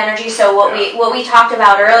you of energy? So what we talked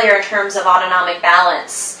about earlier in terms of autonomic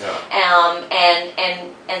balance,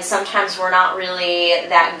 and sometimes we're not really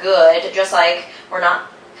that good. Just like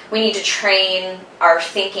we need to train our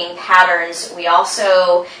thinking patterns. We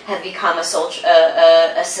also have become a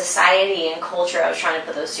society and culture. I was trying to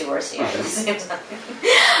put those two words together at the same time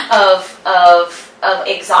of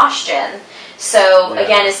exhaustion. So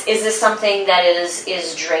again, is this something that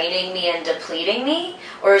is draining me and depleting me,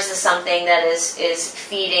 or is this something that is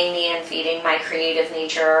feeding me and feeding my creative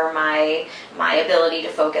nature, or my ability to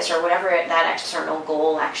focus, or whatever that external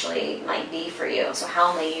goal actually might be for you? So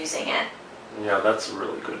how am I using it? Yeah, that's a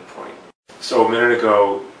really good point. So a minute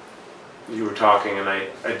ago, you were talking, and I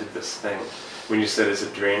did this thing when you said, "Is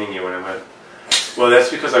it draining you?" And I went, "Well, that's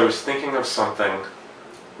because I was thinking of something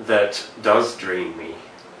that does drain me."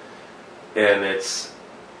 And it's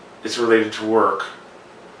related to work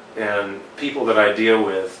and people that I deal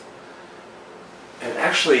with. And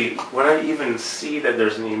actually, when I even see that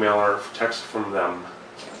there's an email or text from them,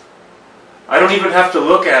 I don't even have to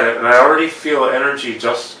look at it, and I already feel energy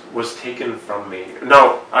just was taken from me.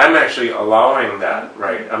 No, I'm actually allowing that,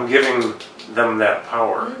 right? I'm giving them that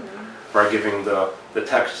power, by giving the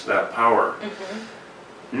text that power.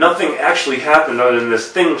 Nothing actually happened other than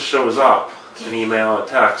this thing shows up, an email, a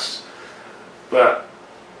text. But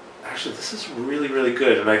actually, this is really, really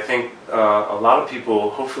good, and I think a lot of people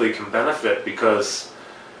hopefully can benefit, because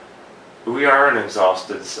we are an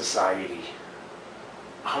exhausted society.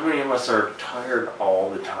 How many of us are tired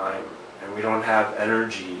all the time, and we don't have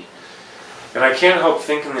energy? And I can't help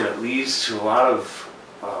thinking that it leads to a lot of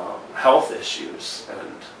health issues,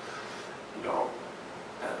 and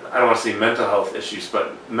I don't want to say mental health issues,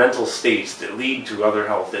 but mental states that lead to other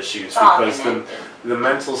health issues, because the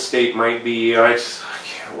mental state might be, I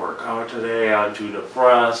can't work out today, I'm too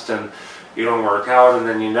depressed, and you don't work out, and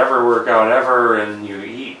then you never work out ever, and you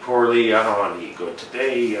eat poorly. I don't want to eat good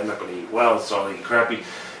today, I'm not going to eat well, so I'll eat crappy.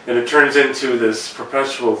 And it turns into this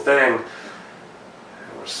perpetual thing.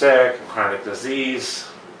 We're sick, chronic disease.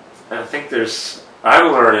 And I think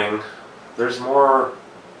I'm learning there's more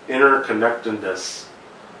interconnectedness.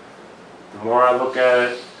 The more I look at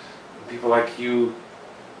it, people like you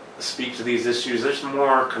speak to these issues, there's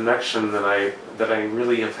more connection than I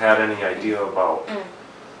really have had any idea about.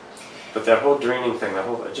 But that whole draining thing,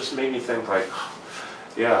 it just made me think like,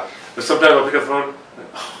 yeah. But sometimes I'll pick up the phone,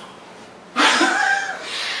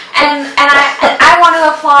 And I want to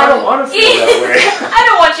applaud applaud. I don't want to feel that way. I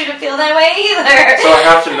don't want you to feel that way either. So I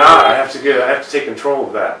have to not. I have to take control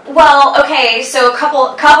of that. Well, okay, so a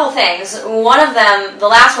couple things. One of them, the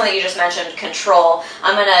last one that you just mentioned, control.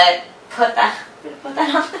 I'm gonna put that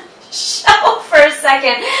on the shelf for a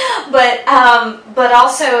second. But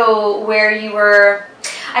also where you were,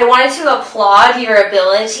 I wanted to applaud your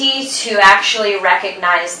ability to actually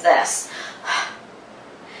recognize this.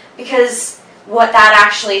 Because what that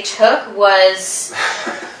actually took was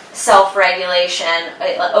self-regulation,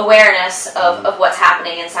 awareness of what's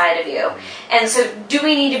happening inside of you. And so do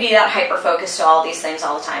we need to be that hyper-focused to all these things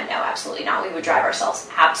all the time? No, absolutely not. We would drive ourselves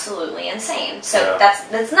absolutely insane. So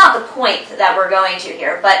that's not the point that we're going to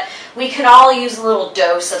here. But we could all use a little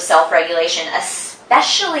dose of self-regulation,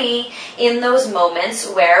 especially in those moments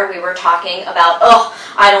where we were talking about, oh,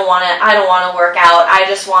 I don't want to work out. I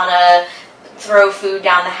just want to throw food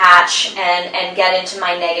down the hatch and get into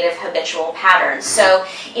my negative habitual patterns. So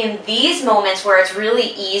in these moments where it's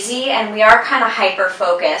really easy and we are kind of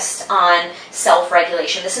hyper-focused on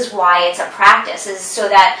self-regulation, this is why it's a practice, is so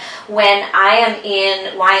that when I'm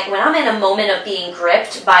in a moment of being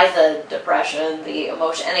gripped by the depression, the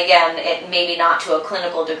emotion, and again, it maybe not to a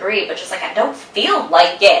clinical degree, but just like I don't feel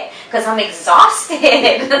like it because I'm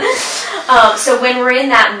exhausted. So when we're in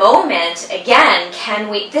that moment, again,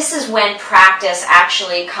 this is when practice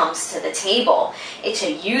actually comes to the table,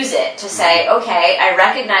 to use it, to say, okay, I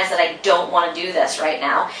recognize that I don't want to do this right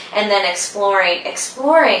now, and then exploring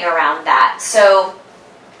around that. So,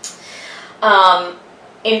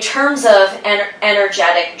 in terms of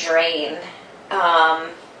energetic drain,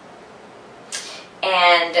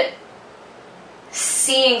 and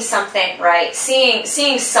seeing something, right?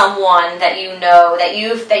 Seeing someone that you know, that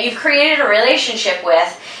you've created a relationship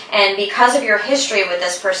with, and because of your history with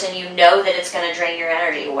this person, you know that it's going to drain your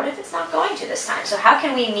energy. What if it's not going to this time? So how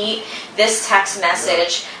can we meet this text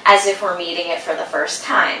message as if we're meeting it for the first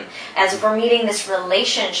time? As if we're meeting this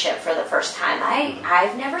relationship for the first time.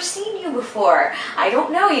 I've never seen you before. I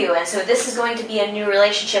don't know you. And so this is going to be a new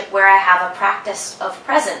relationship where I have a practice of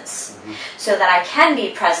presence, so that I can be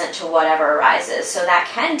present to whatever arises. So that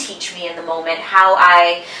can teach me in the moment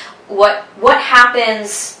what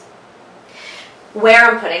happens, where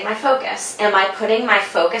I'm putting my focus. Am I putting my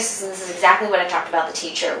focus, and this is exactly what I talked about with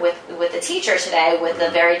the teacher today, with the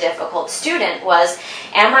very difficult student, was,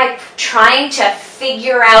 am I trying to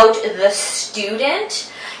figure out the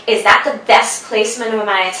student? Is that the best placement of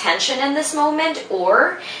my attention in this moment?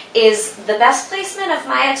 Or is the best placement of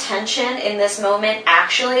my attention in this moment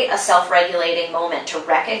actually a self-regulating moment to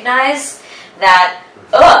recognize that,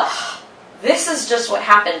 this is just what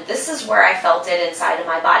happened. This is where I felt it inside of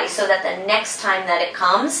my body, so that the next time that it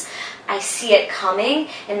comes, I see it coming,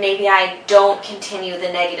 and maybe I don't continue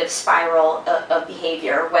the negative spiral of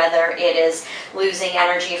behavior, whether it is losing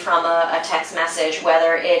energy from a text message,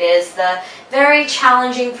 whether it is the very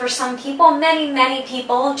challenging for some people, many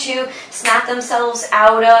people, to snap themselves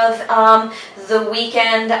out of the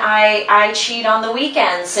weekend, I cheat on the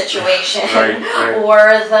weekend situation, right.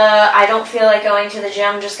 Or the I don't feel like going to the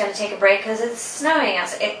gym, I'm just going to take a break because it's snowing,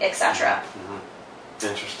 etc.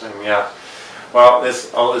 Interesting, yeah. Well,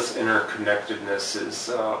 all this interconnectedness is.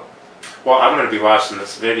 Well, I'm going to be watching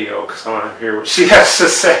this video because I want to hear what she has to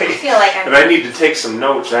say. I feel like and I need to take some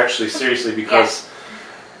notes, actually, seriously, because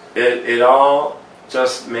it all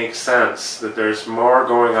just makes sense that there's more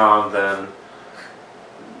going on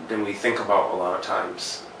than we think about a lot of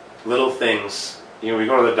times. Little things. You know, we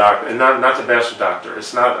go to the doctor, and not to bash the doctor.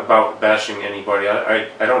 It's not about bashing anybody. I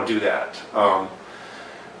don't do that.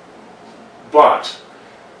 But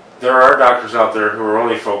there are doctors out there who are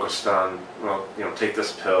only focused on, well, take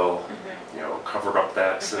this pill, cover up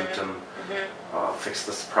that symptom, fix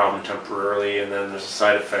this problem temporarily, and then there's a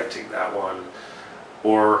side effect, take that one.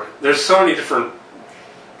 Or there's so many different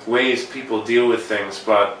ways people deal with things,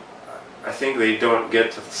 but I think they don't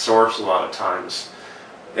get to the source a lot of times.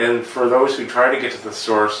 And for those who try to get to the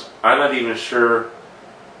source, I'm not even sure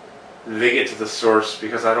they get to the source,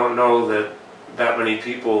 because I don't know that many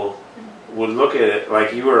people would look at it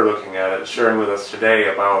like you were looking at it, sharing with us today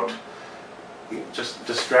about just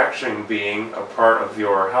distraction being a part of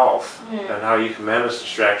your health, and how you can manage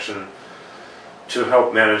distraction to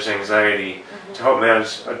help manage anxiety, to help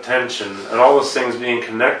manage attention, and all those things being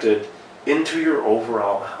connected into your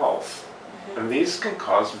overall health. And these can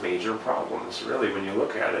cause major problems, really, when you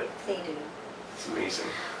look at it. They do. It's amazing.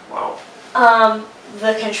 Wow.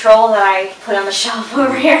 the control that I put on the shelf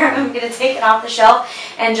over here, I'm going to take it off the shelf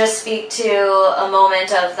and just speak to a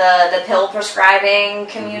moment of the pill prescribing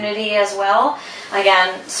community as well.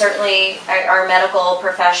 Again, certainly our medical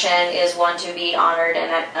profession is one to be honored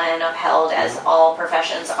and upheld, as all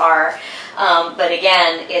professions are. But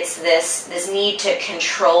again, it's this need to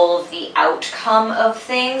control the outcome of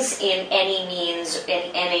things in any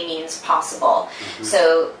means possible.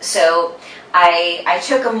 So I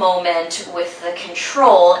took a moment with the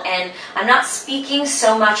control, and I'm not speaking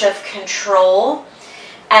so much of control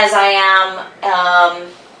as I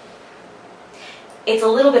am, it's a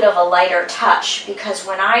little bit of a lighter touch, because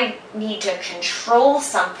when I need to control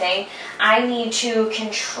something, I need to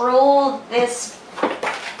control this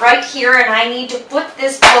right here, and I need to put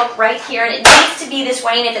this book right here, and it needs to be this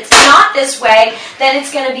way, and if it's not this way, then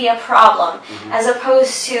it's going to be a problem. As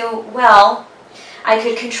opposed to, well, I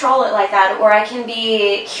could control it like that, or I can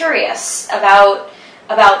be curious about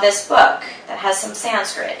this book that has some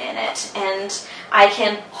Sanskrit in it, and I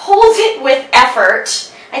can hold it with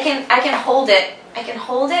effort. I can hold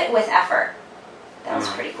it with effort. That was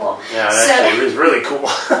pretty cool. Yeah, actually, it was really cool.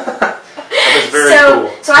 That was very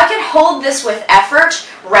cool. So I can hold this with effort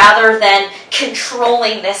rather than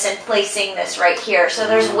controlling this and placing this right here. So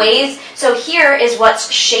there's ways, so here is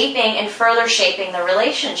what's shaping and further shaping the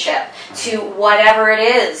relationship to whatever it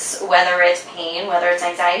is, whether it's pain, whether it's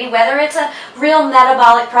anxiety, whether it's a real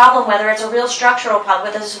metabolic problem, whether it's a real structural problem,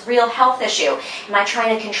 whether it's a real health issue. Am I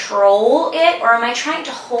trying to control it, or am I trying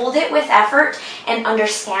to hold it with effort and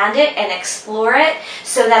understand it and explore it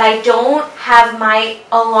so that I don't have my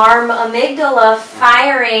alarm amygdala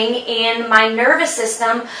firing in my nervous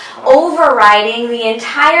system, overriding the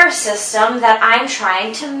entire system that I'm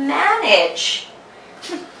trying to manage?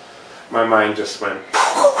 My mind just went,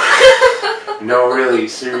 no, really,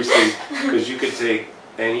 seriously, because you could take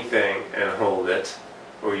anything and hold it,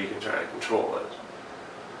 or you can try to control it.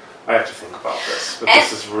 I have to think about this, but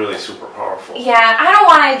this is really super powerful. Yeah, I don't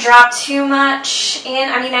want to drop too much in.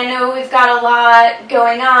 I mean, I know we've got a lot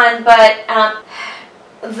going on, but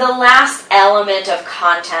the last element of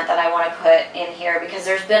content that I want to put in here, because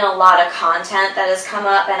there's been a lot of content that has come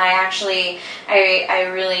up, and I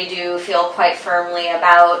really do feel quite firmly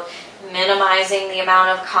about minimizing the amount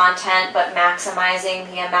of content but maximizing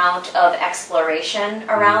the amount of exploration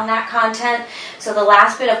around that content. So the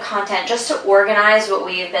last bit of content, just to organize what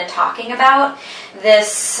we've been talking about,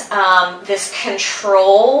 this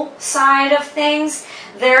control side of things,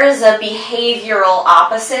 there is a behavioral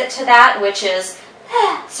opposite to that, which is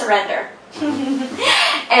surrender.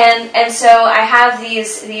 and so I have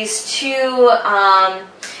these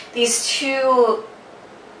two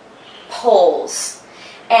poles.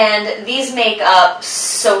 And these make up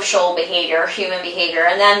social behavior, human behavior.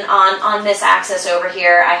 And then on this axis over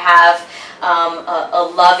here, I have a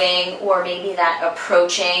loving, or maybe that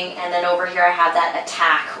approaching. And then over here, I have that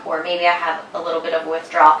attack, or maybe I have a little bit of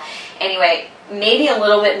withdrawal. Anyway, maybe a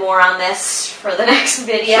little bit more on this for the next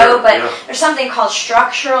video, sure, but yeah. There's something called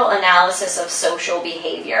structural analysis of social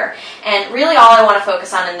behavior. And really all I want to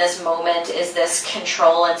focus on in this moment is this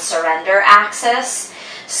control and surrender axis.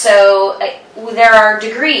 So there are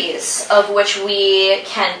degrees of which we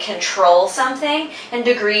can control something and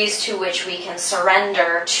degrees to which we can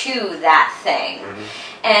surrender to that thing.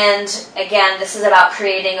 And again, this is about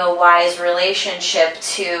creating a wise relationship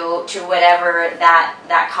to whatever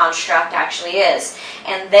that construct actually is.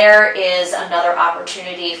 And there is another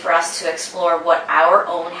opportunity for us to explore what our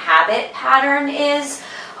own habit pattern is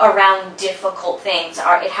around difficult things.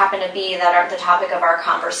 It happened to be that the topic of our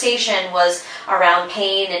conversation was around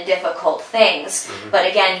pain and difficult things. But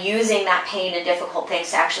again, using that pain and difficult things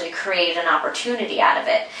to actually create an opportunity out of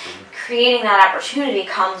it. Creating that opportunity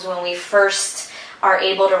comes when we first are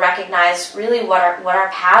able to recognize really what our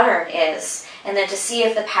pattern is, and then to see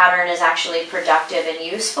if the pattern is actually productive and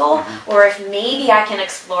useful, or if maybe I can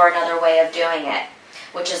explore another way of doing it,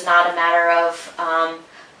 which is not a matter of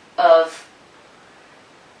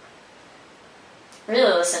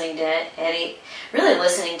really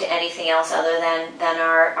listening to anything else other than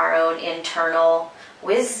our own internal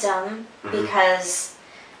wisdom, because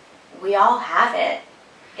we all have it.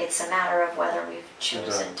 It's a matter of whether we've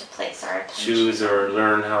chosen to place our attention. Choose or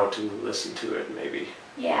learn how to listen to it, maybe.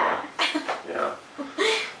 Yeah. Yeah.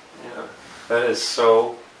 Yeah. That is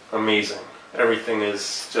so amazing. Everything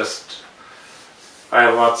is just... I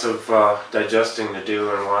have lots of digesting to do,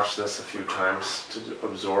 and watch this a few times to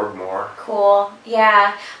absorb more. Cool.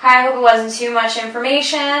 Yeah. I hope it wasn't too much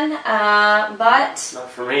information, but... Not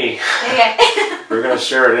for me. Okay. We're going to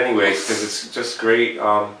share it anyways, because it's just great.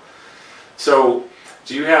 So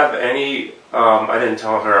Do you have any, I didn't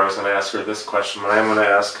tell her I was going to ask her this question, but I am going to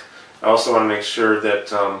ask, I also want to make sure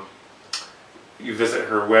that you visit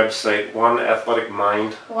her website,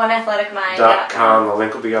 oneathleticmind.com. OneAthleticMind.com. The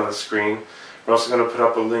link will be on the screen. We're also going to put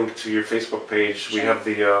up a link to your Facebook page. Sure. We have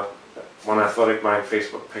the One Athletic Mind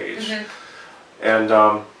Facebook page. Mm-hmm. And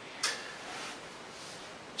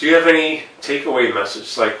do you have any takeaway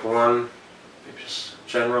message, like one, maybe just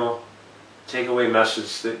general takeaway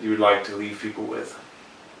message that you would like to leave people with?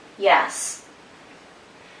 Yes.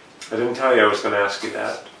 I didn't tell you I was going to ask you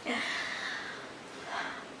that.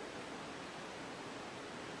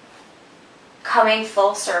 Coming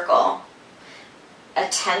full circle,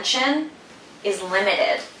 attention is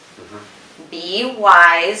limited. Mm-hmm. Be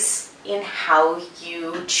wise in how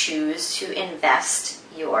you choose to invest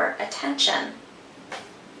your attention.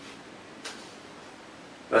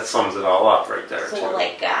 That sums it all up right there, too. Cool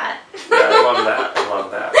like God. Yeah, I love that. I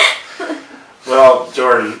love that. Well,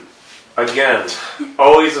 Jordan, again,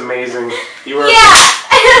 always amazing. You were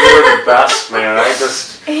the best, man.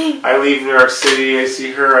 I leave New York City, I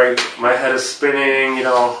see her, my head is spinning,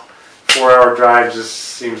 4-hour drive just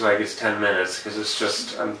seems like it's 10 minutes, because it's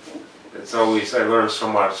just, it's always, I learn so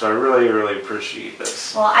much, so I really, really appreciate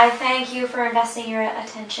this. Well, I thank you for investing your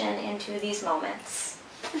attention into these moments.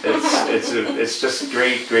 It's just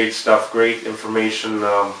great stuff, great information,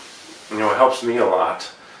 it helps me a lot.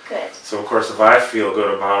 Good. So of course, if I feel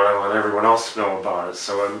good about it, I want everyone else to know about it.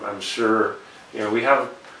 So I'm sure, we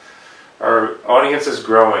have, our audience is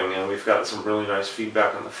growing, and we've gotten some really nice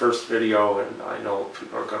feedback on the first video, and I know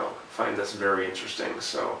people are going to find this very interesting.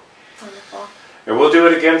 So, Wonderful. And we'll do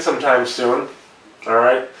it again sometime soon. All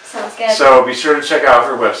right. Sounds good. So be sure to check out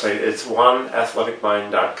her website. It's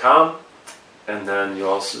oneathleticmind.com, and then you'll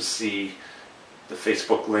also see the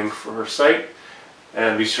Facebook link for her site.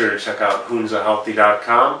 And be sure to check out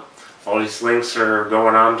hunzahealthy.com. All these links are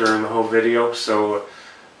going on during the whole video. So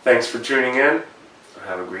thanks for tuning in.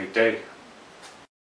 Have a great day.